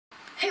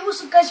Hey,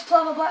 what's up guys,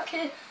 Plava back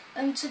here,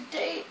 and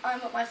today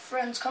I'm at my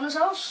friend Connor's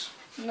house.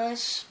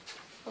 Nice,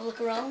 a look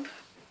around.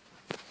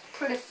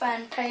 Pretty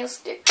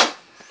fantastic.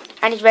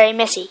 And it's very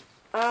messy.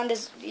 And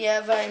it's, yeah,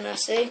 very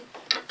messy.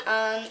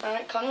 And,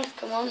 alright Connor,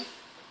 come on.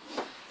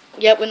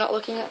 Yeah, we're not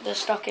looking at the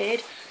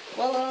stockade.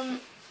 Well,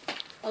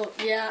 oh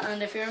yeah,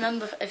 and if you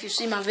remember, if you've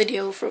seen my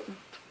video,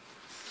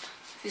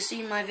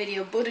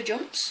 Buddha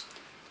Jumps,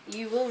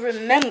 you will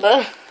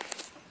remember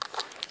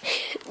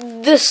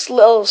this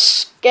little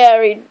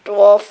scary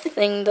dwarf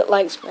thing that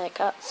likes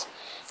meerkats.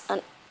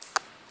 And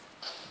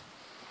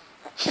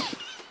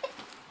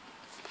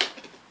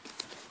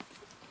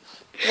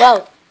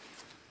well,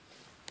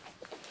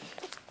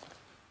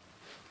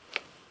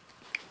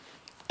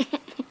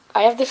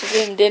 I have this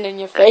zoomed in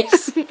your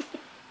face.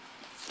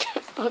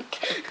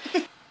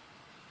 Okay.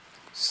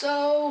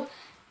 So,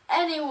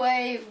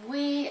 anyway,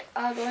 we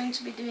are going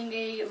to be doing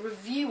a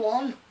review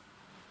on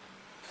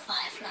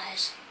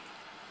fireflies.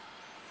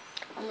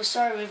 And we're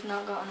sorry we've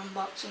not got an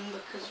unboxing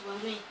because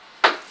when we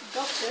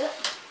got it,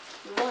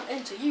 we went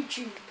into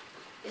YouTube.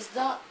 Is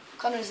that,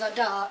 Connor, is that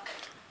dark?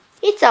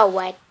 it's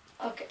alright.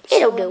 Okay.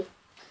 It'll so do.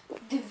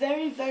 They're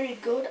very, very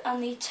good,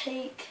 and they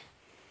take,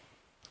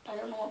 I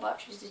don't know what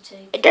batteries they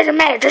take. It doesn't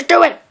matter, just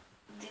do it.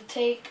 They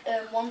take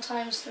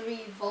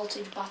 1x3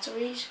 voltage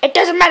batteries. It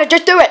doesn't matter,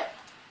 just do it.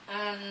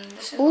 And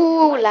this is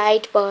Ooh,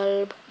 light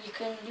bulb. you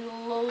can do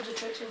loads of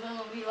tricks with them.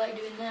 It'll be like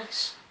doing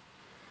this.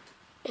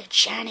 It's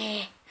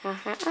shiny.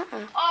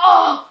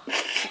 Oh!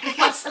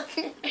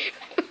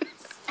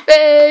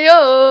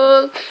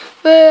 Fail,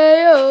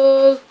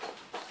 fail.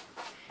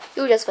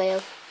 You just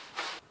failed.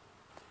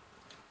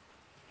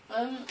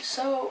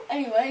 So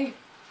anyway,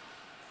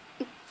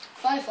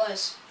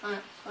 fireflies.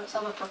 Alright, let's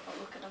have a proper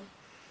look at them.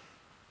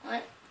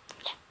 Alright.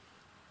 Yeah.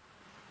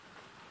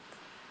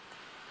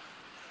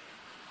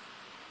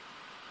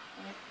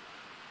 Alright.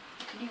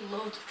 You can do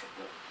loads of tricks.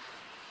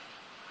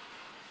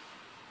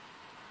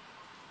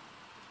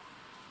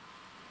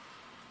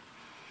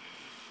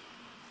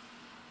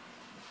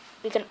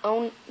 We can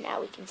own, now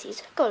we can see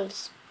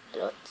circles.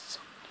 Lots.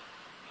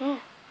 Yeah.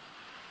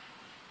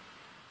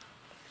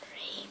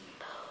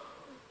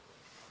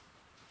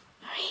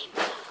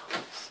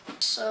 Rainbows.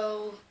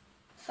 So,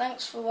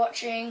 thanks for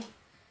watching.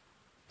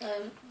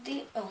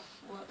 They are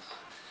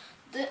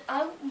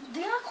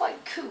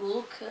quite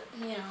cool,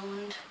 you know,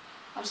 and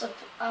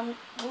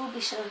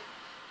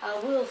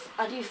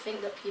I do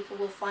think that people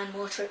will find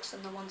more tricks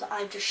than the ones that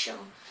I've just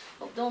shown.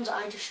 But the ones that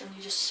I've just shown,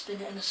 you just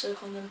spin it in a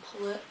circle and then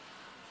pull it.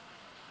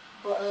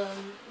 But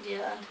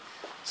yeah, and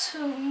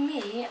to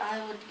me,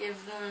 I would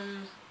give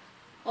them.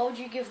 What would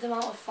you give them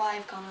out of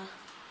 5, Connor?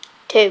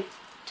 2.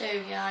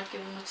 2, yeah, I'd give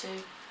them a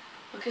 2.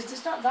 Because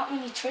there's not that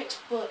many tricks,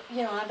 but,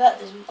 you know, I bet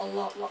there's a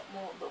lot more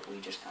that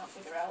we just can't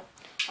figure out.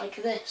 Like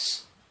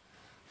this.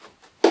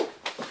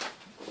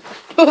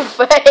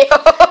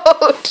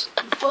 Failed.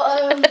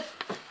 But,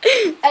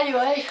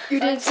 anyway, You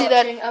didn't thanks see for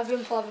that. watching. I've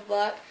been Plava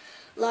Black.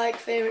 Like,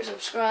 favourite,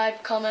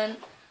 subscribe, comment.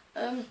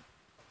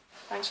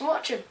 Thanks for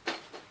watching.